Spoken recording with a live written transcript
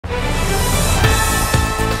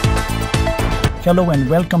Hello and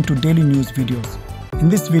welcome to Daily News Videos. In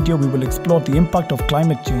this video, we will explore the impact of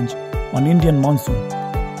climate change on Indian monsoon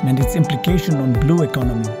and its implication on blue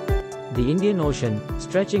economy. The Indian Ocean,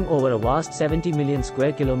 stretching over a vast 70 million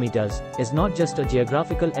square kilometers, is not just a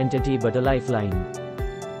geographical entity but a lifeline.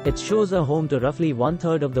 It shows a home to roughly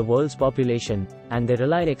one-third of the world's population, and they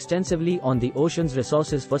rely extensively on the ocean's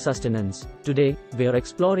resources for sustenance. Today, we are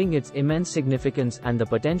exploring its immense significance and the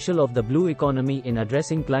potential of the blue economy in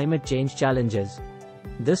addressing climate change challenges.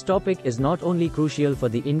 This topic is not only crucial for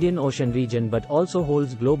the Indian Ocean region but also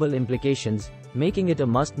holds global implications, making it a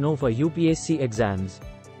must-know for UPSC exams.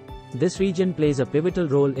 This region plays a pivotal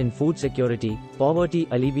role in food security, poverty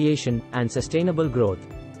alleviation, and sustainable growth.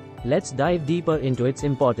 Let's dive deeper into its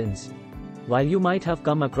importance. While you might have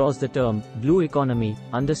come across the term blue economy,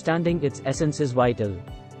 understanding its essence is vital.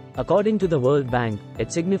 According to the World Bank,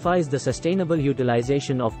 it signifies the sustainable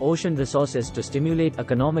utilization of ocean resources to stimulate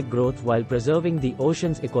economic growth while preserving the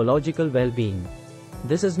ocean's ecological well-being.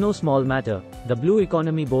 This is no small matter. The blue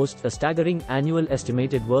economy boasts a staggering annual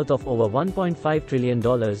estimated worth of over $1.5 trillion,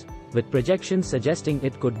 with projections suggesting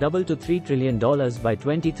it could double to $3 trillion by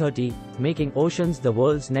 2030, making oceans the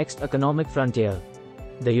world's next economic frontier.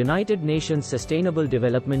 The United Nations Sustainable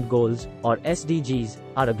Development Goals, or SDGs,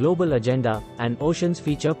 are a global agenda, and oceans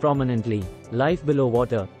feature prominently. Life below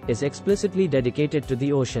water is explicitly dedicated to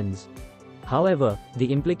the oceans. However,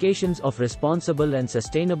 the implications of responsible and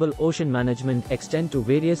sustainable ocean management extend to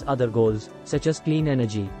various other goals, such as clean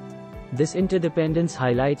energy. This interdependence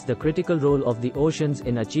highlights the critical role of the oceans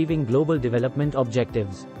in achieving global development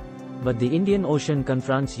objectives. But the Indian Ocean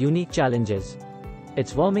confronts unique challenges.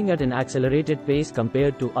 It's warming at an accelerated pace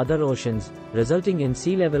compared to other oceans, resulting in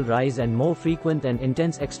sea level rise and more frequent and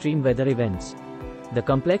intense extreme weather events. The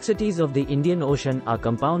complexities of the Indian Ocean are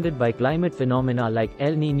compounded by climate phenomena like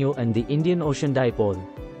El Niño and the Indian Ocean Dipole.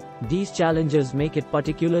 These challenges make it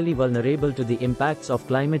particularly vulnerable to the impacts of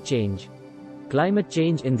climate change. Climate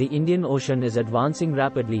change in the Indian Ocean is advancing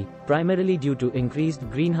rapidly, primarily due to increased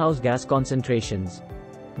greenhouse gas concentrations.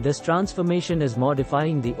 This transformation is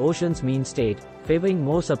modifying the ocean's mean state, favoring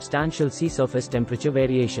more substantial sea surface temperature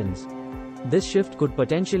variations. This shift could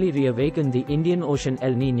potentially reawaken the Indian Ocean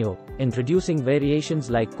El Niño, introducing variations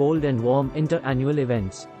like cold and warm interannual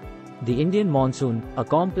events. The Indian monsoon, a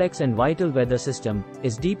complex and vital weather system,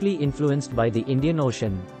 is deeply influenced by the Indian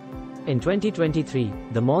Ocean. In 2023,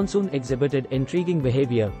 the monsoon exhibited intriguing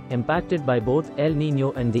behavior, impacted by both El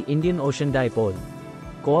Niño and the Indian Ocean Dipole.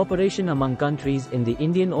 Cooperation among countries in the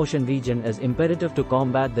Indian Ocean region is imperative to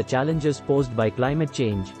combat the challenges posed by climate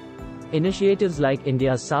change. Initiatives like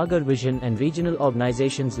India's Sagar Vision and regional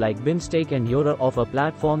organizations like BIMSTEC and EURA offer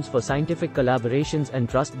platforms for scientific collaborations and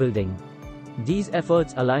trust building. These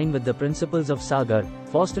efforts align with the principles of Sagar,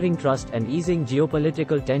 fostering trust and easing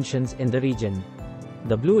geopolitical tensions in the region.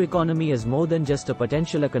 The blue economy is more than just a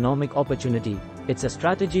potential economic opportunity, it's a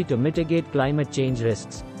strategy to mitigate climate change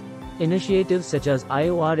risks. Initiatives such as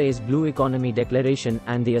IORA's Blue Economy Declaration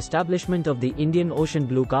and the establishment of the Indian Ocean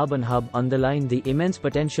Blue Carbon Hub underline the immense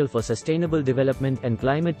potential for sustainable development and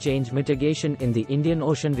climate change mitigation in the Indian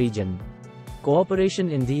Ocean region. Cooperation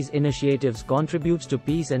in these initiatives contributes to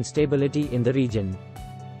peace and stability in the region.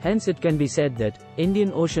 Hence it can be said that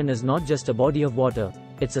Indian Ocean is not just a body of water,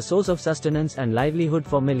 it's a source of sustenance and livelihood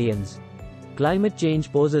for millions. Climate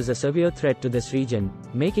change poses a severe threat to this region,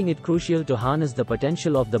 making it crucial to harness the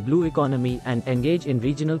potential of the blue economy and engage in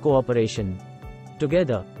regional cooperation.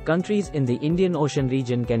 Together, countries in the Indian Ocean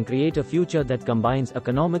region can create a future that combines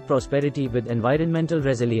economic prosperity with environmental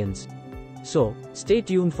resilience. So, stay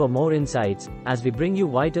tuned for more insights, as we bring you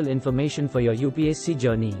vital information for your UPSC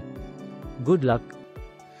journey. Good luck.